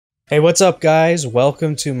Hey, what's up guys?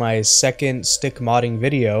 Welcome to my second stick modding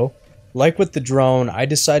video. Like with the drone, I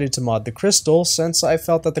decided to mod the crystal since I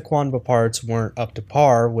felt that the Qanba parts weren't up to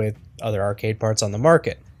par with other arcade parts on the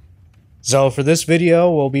market. So for this video,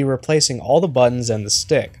 we'll be replacing all the buttons and the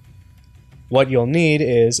stick. What you'll need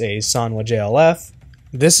is a Sanwa JLF.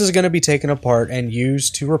 This is going to be taken apart and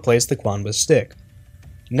used to replace the Qanba stick.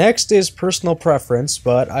 Next is personal preference,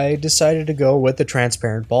 but I decided to go with the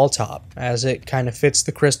transparent ball top, as it kind of fits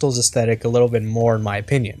the crystal's aesthetic a little bit more in my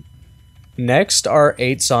opinion. Next are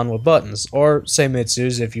 8 Sanwa buttons, or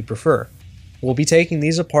Seimitsu's if you prefer. We'll be taking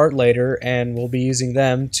these apart later, and we'll be using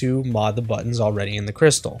them to mod the buttons already in the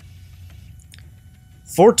crystal.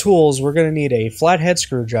 For tools, we're going to need a flathead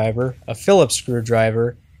screwdriver, a Phillips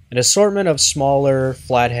screwdriver, an assortment of smaller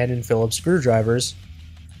flathead and Phillips screwdrivers,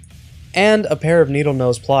 and a pair of needle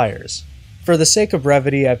nose pliers. For the sake of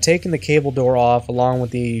brevity, I've taken the cable door off along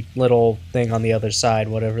with the little thing on the other side,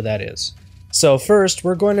 whatever that is. So first,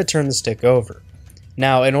 we're going to turn the stick over.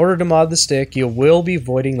 Now, in order to mod the stick, you will be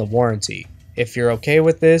voiding the warranty. If you're okay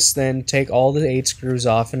with this, then take all the 8 screws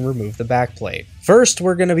off and remove the back plate. First,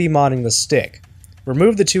 we're going to be modding the stick.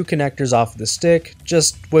 Remove the 2 connectors off of the stick,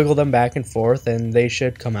 just wiggle them back and forth and they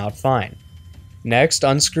should come out fine. Next,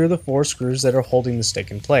 unscrew the 4 screws that are holding the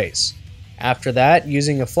stick in place. After that,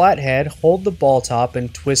 using a flathead, hold the ball top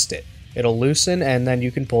and twist it. It'll loosen and then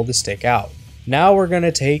you can pull the stick out. Now we're going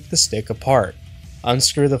to take the stick apart.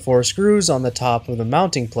 Unscrew the 4 screws on the top of the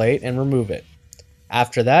mounting plate and remove it.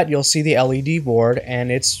 After that, you'll see the LED board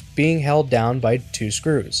and it's being held down by 2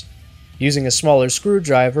 screws. Using a smaller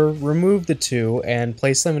screwdriver, remove the 2 and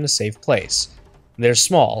place them in a safe place. They're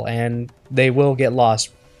small and they will get lost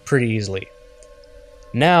pretty easily.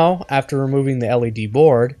 Now, after removing the LED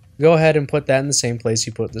board, go ahead and put that in the same place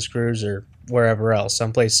you put the screws or wherever else,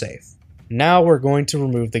 someplace safe. Now we're going to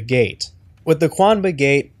remove the gate. With the Qanba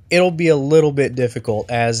gate, it'll be a little bit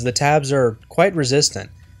difficult as the tabs are quite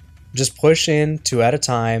resistant. Just push in 2 at a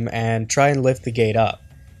time and try and lift the gate up.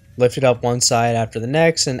 Lift it up one side after the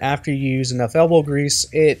next, and after you use enough elbow grease,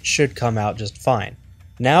 it should come out just fine.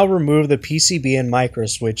 Now remove the PCB and micro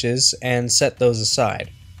switches and set those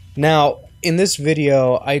aside. Now, in this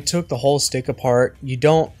video, I took the whole stick apart. You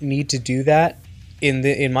don't need to do that.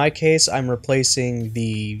 In my case, I'm replacing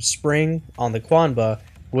the spring on the Qanba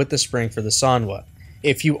with the spring for the Sanwa.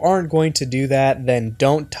 If you aren't going to do that, then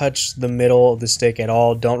don't touch the middle of the stick at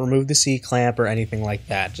all. Don't remove the C-clamp or anything like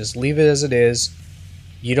that. Just leave it as it is.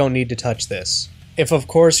 You don't need to touch this. If of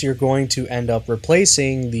course you're going to end up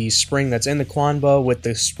replacing the spring that's in the Qanba with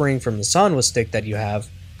the spring from the Sanwa stick that you have,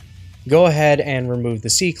 go ahead and remove the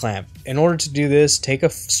C-clamp. In order to do this, take a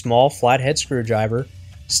small flathead screwdriver,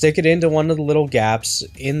 stick it into one of the little gaps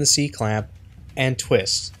in the C-clamp, and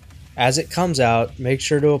twist. As it comes out, make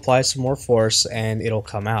sure to apply some more force and it'll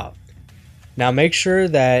come out. Now make sure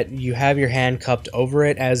that you have your hand cupped over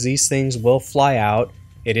it, as these things will fly out.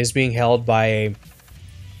 It is being held by a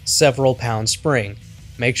several pound spring.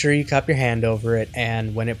 Make sure you cup your hand over it,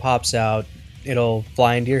 and when it pops out, it'll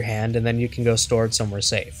fly into your hand and then you can go store it somewhere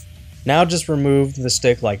safe. Now just remove the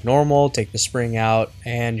stick like normal, take the spring out,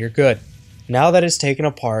 and you're good. Now that it's taken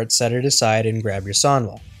apart, set it aside and grab your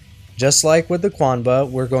Sanwa. Just like with the Qanba,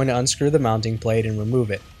 we're going to unscrew the mounting plate and remove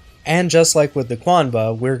it. And just like with the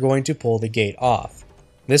Qanba, we're going to pull the gate off.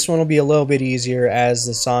 This one will be a little bit easier as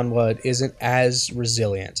the Sanwa isn't as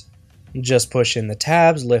resilient. Just push in the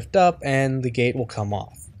tabs, lift up, and the gate will come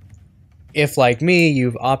off. If like me,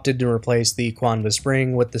 you've opted to replace the Qanba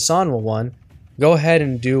spring with the Sanwa one, go ahead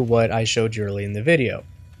and do what I showed you early in the video.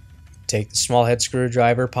 Take the small head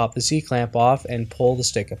screwdriver, pop the C-clamp off, and pull the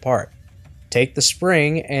stick apart. Take the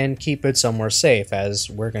spring and keep it somewhere safe, as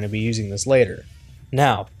we're going to be using this later.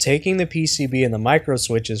 Now, taking the PCB and the micro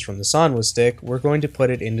switches from the Sanwa stick, we're going to put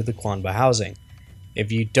it into the Qanba housing.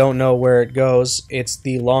 If you don't know where it goes, it's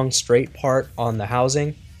the long straight part on the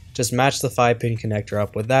housing. Just match the 5-pin connector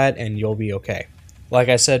up with that and you'll be okay. Like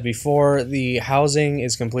I said before, the housing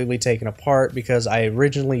is completely taken apart because I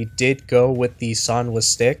originally did go with the Sanwa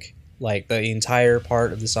stick, like the entire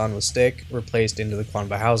part of the Sanwa stick replaced into the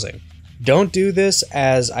Qanba housing. Don't do this,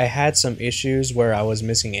 as I had some issues where I was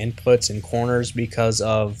missing inputs and corners because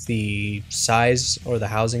of the size or the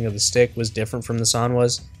housing of the stick was different from the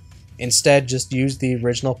Sanwa's. Instead, just use the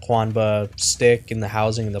original Qanba stick and the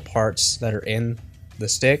housing and the parts that are in the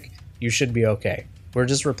stick. You should be okay. We're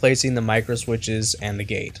just replacing the micro switches and the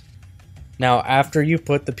gate. Now, after you've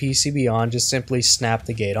put the PCB on, just simply snap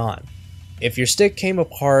the gate on. If your stick came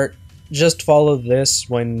apart, just follow this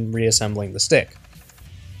when reassembling the stick.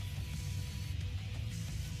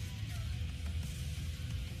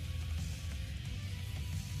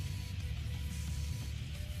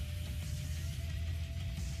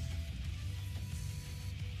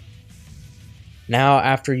 Now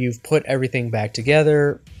after you've put everything back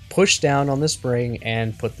together, push down on the spring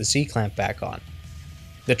and put the C-clamp back on.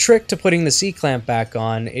 The trick to putting the C-clamp back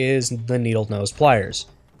on is the needle nose pliers.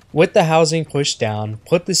 With the housing pushed down,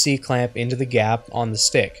 put the C-clamp into the gap on the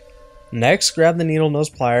stick. Next, grab the needle nose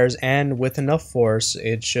pliers and with enough force,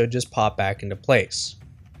 it should just pop back into place.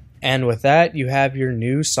 And with that, you have your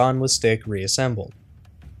new Qanba stick reassembled.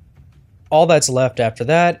 All that's left after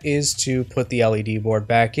that is to put the LED board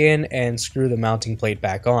back in and screw the mounting plate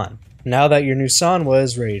back on. Now that your new Qanba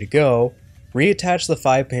is ready to go, reattach the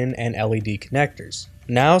 5-pin and LED connectors.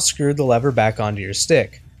 Now screw the lever back onto your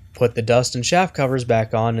stick. Put the dust and shaft covers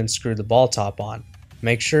back on and screw the ball top on.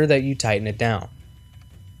 Make sure that you tighten it down.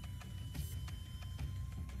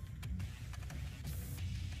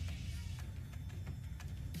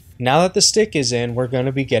 Now that the stick is in, we're going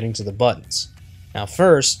to be getting to the buttons. Now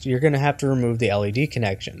first, you're going to have to remove the LED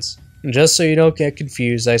connections. Just so you don't get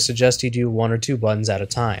confused, I suggest you do 1 or 2 buttons at a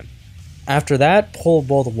time. After that, pull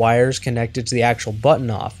both wires connected to the actual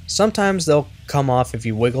button off. Sometimes they'll come off if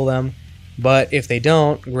you wiggle them, but if they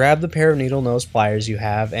don't, grab the pair of needle nose pliers you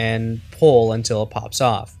have and pull until it pops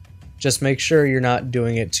off. Just make sure you're not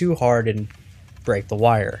doing it too hard and break the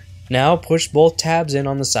wire. Now push both tabs in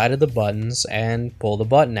on the side of the buttons and pull the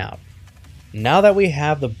button out. Now that we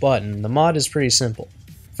have the button, the mod is pretty simple.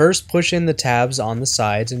 First, push in the tabs on the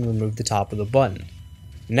sides and remove the top of the button.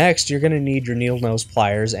 Next, you're going to need your needle nose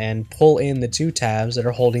pliers and pull in the 2 tabs that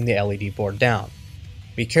are holding the LED board down.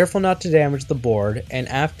 Be careful not to damage the board, and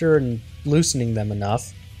after loosening them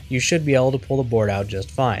enough, you should be able to pull the board out just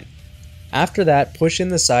fine. After that, push in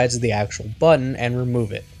the sides of the actual button and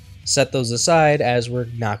remove it. Set those aside as we're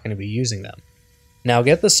not going to be using them. Now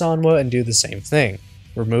get the Qanba and do the same thing.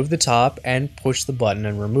 Remove the top and push the button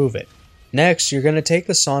and remove it. Next, you're going to take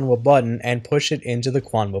the Qanba button and push it into the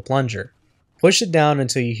Qanba plunger. Push it down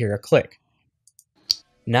until you hear a click.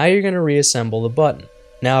 Now you're going to reassemble the button.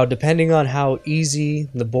 Now, depending on how easy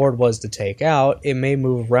the board was to take out, it may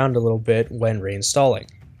move around a little bit when reinstalling.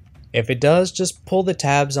 If it does, just pull the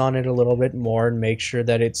tabs on it a little bit more and make sure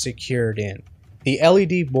that it's secured in. The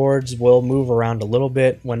LED boards will move around a little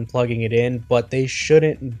bit when plugging it in, but they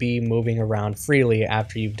shouldn't be moving around freely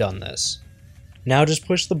after you've done this. Now just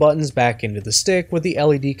push the buttons back into the stick with the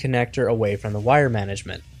LED connector away from the wire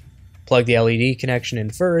management. Plug the LED connection in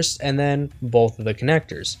first and then both of the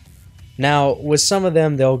connectors. Now with some of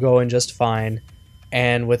them they'll go in just fine,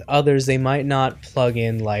 and with others they might not plug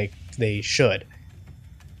in like they should.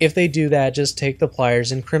 If they do that, just take the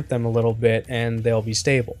pliers and crimp them a little bit and they'll be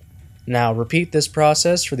stable. Now repeat this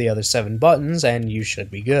process for the other 7 buttons and you should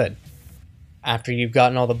be good. After you've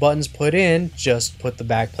gotten all the buttons put in, just put the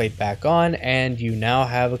back plate back on and you now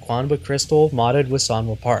have a Qanba crystal modded with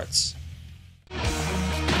Qanba parts.